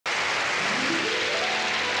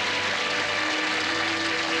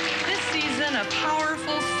a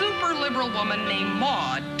powerful, super liberal woman named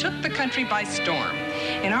Maude took the country by storm.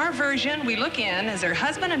 In our version, we look in as her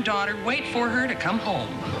husband and daughter wait for her to come home.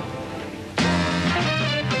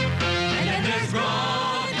 And then there's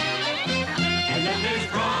Maude. And then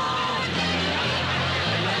there's Maude.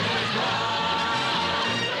 And then there's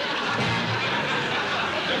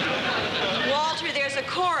Maude. Walter, there's a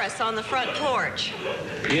chorus on the front porch.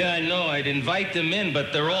 Yeah, I know. I'd invite them in,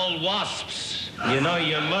 but they're all wasps. You know,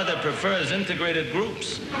 your mother prefers integrated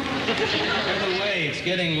groups. By the way, it's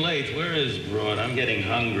getting late. Where is Broad? I'm getting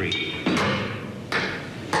hungry.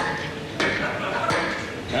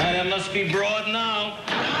 That must be Broad now.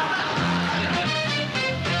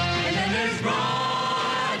 And then there's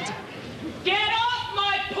Maude. Get off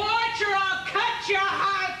my porch or I'll cut your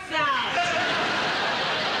hearts out.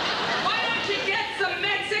 Why don't you get some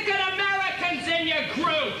Mexican-Americans in your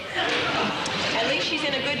group? At least she's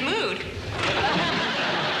in a good mood.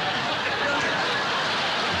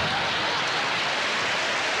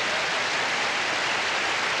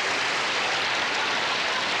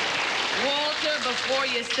 Walter, before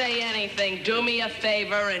you say anything, do me a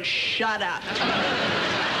favor and shut up.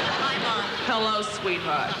 Hi, Mom. Hello,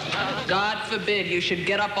 sweetheart. God forbid you should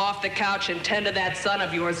get up off the couch and tend to that son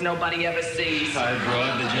of yours nobody ever sees. Hi,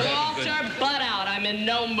 Broad. Did you have a good... Walter, butt out. I'm in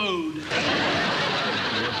no mood.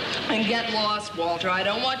 And get lost, Walter. I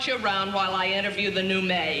don't want you around while I interview the new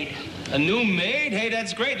maid. A new maid? Hey,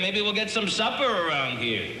 that's great. Maybe we'll get some supper around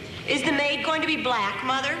here. Is the maid going to be black,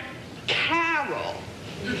 Mother? Carol,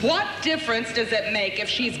 what difference does it make if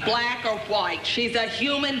she's black or white? She's a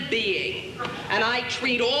human being. And I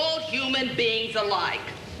treat all human beings alike.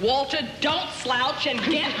 Walter, don't slouch and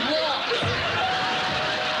get lost.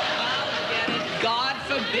 I'll get it. God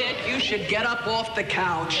forbid you should get up off the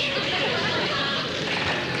couch.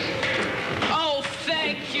 Oh,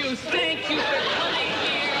 thank you for coming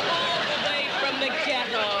here all the way from the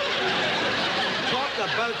ghetto. Talk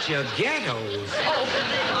about your ghettos. Oh,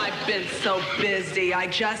 I've been so busy. I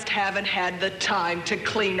just haven't had the time to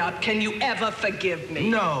clean up. Can you ever forgive me?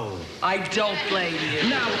 No. I don't blame you.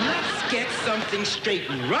 Now, let's get something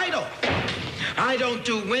straightened right off. I don't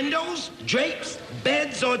do windows, drapes,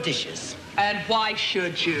 beds, or dishes. And why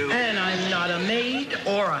should you? And I'm not a maid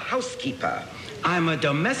or a housekeeper. I'm a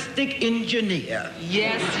domestic engineer.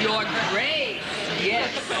 Yes, your grace.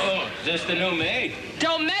 Yes. Oh, is this the new maid?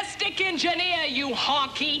 Domestic engineer, you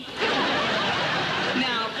honky.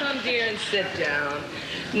 Now, come here and sit down.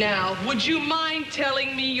 Now, would you mind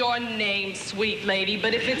telling me your name, sweet lady?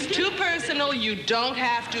 But if it's too personal, you don't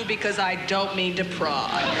have to, because I don't mean to pry.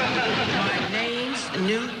 My name's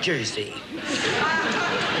New Jersey.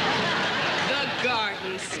 The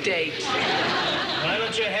Garden State. Why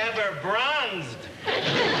don't you have her bronzed?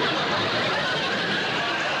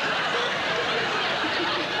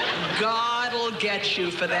 God'll get you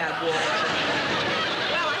for that, Walter.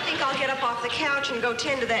 Well, I think I'll get up off the couch and go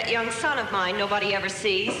tend to that young son of mine nobody ever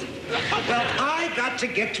sees. Well, I got to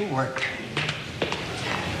get to work.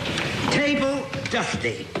 Table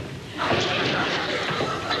dusty.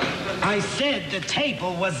 I said the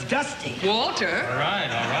table was dusty. Walter? All right.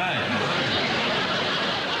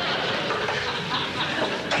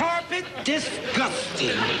 Carpet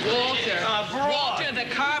disgusting. Walter. Broad. Walter, the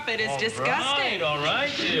carpet is disgusting. All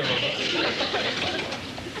right, dear.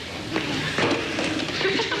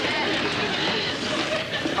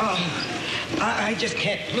 Oh, I just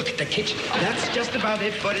can't look at the kitchen. That's just about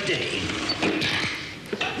it for today.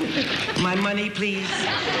 My money, please.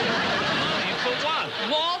 Money for what?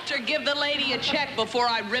 Walter, give the lady a check before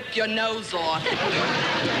I rip your nose off.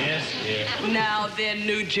 Yes, dear. Now then,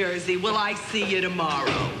 New Jersey, will I see you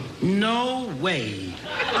tomorrow? No way.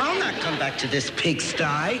 I'll not come back to this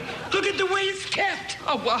pigsty. Look at the way it's kept.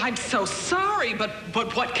 Oh, well, I'm so sorry, but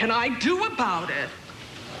what can I do about it?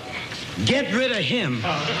 Get rid of him.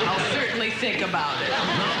 I'll certainly think about it.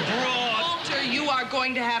 Walter, you are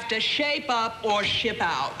going to have to shape up or ship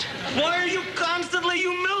out. Why are you constantly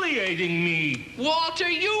humiliating me? Walter,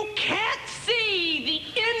 you can't see the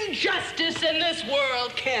injustice in this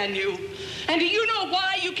world, can you? And do you know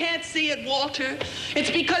why you can't see it, Walter? It's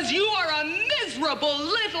because you are a miserable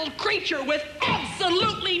little creature with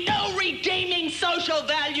absolutely no redeeming social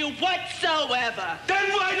value whatsoever.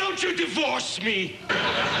 Then why don't you divorce me?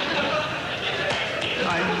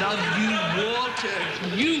 I love you, Walter.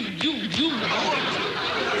 You, Walter.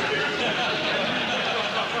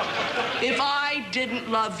 If I didn't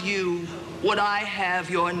love you, would I have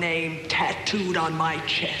your name tattooed on my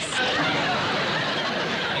chest?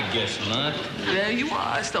 guess not. There you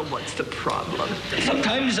are. So what's the problem?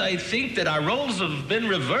 Sometimes I think that our roles have been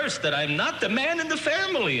reversed, that I'm not the man in the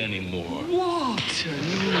family anymore. Walter,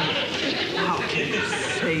 how can you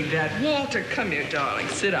say that? Walter, come here, darling.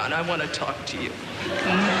 Sit down. I want to talk to you.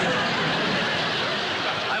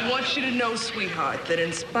 I want you to know, sweetheart, that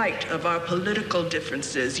in spite of our political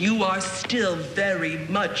differences, you are still very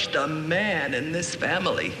much the man in this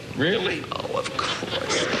family. Really? Oh, of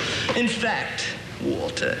course. In fact,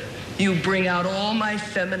 Walter, you bring out all my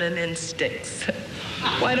feminine instincts.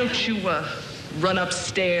 Why don't you, run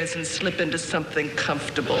upstairs and slip into something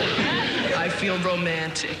comfortable? I feel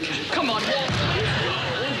romantic. Come on, Walter.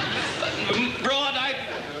 Broad,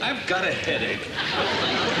 I've got a headache.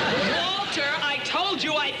 Walter, I told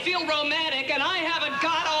you I feel romantic.